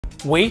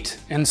Weight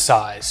and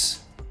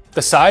size.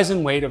 The size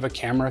and weight of a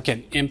camera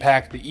can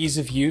impact the ease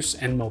of use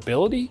and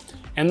mobility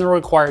and the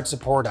required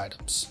support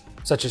items,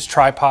 such as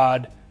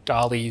tripod,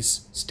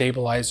 dollies,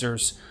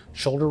 stabilizers,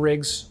 shoulder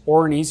rigs,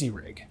 or an easy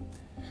rig.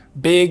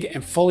 Big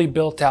and fully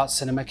built out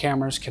cinema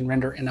cameras can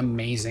render an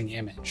amazing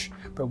image,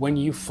 but when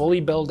you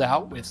fully build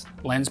out with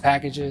lens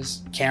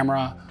packages,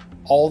 camera,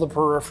 all the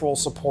peripheral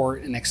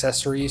support and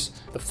accessories,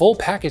 the full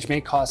package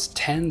may cost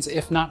tens,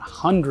 if not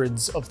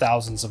hundreds of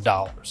thousands of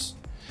dollars.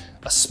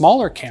 A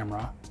smaller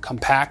camera,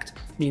 compact,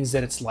 means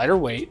that it's lighter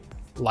weight,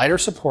 lighter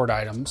support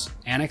items,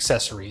 and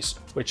accessories,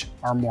 which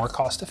are more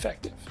cost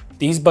effective.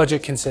 These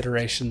budget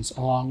considerations,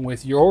 along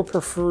with your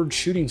preferred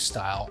shooting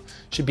style,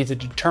 should be the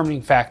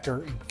determining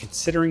factor in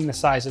considering the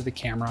size of the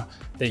camera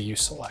that you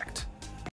select.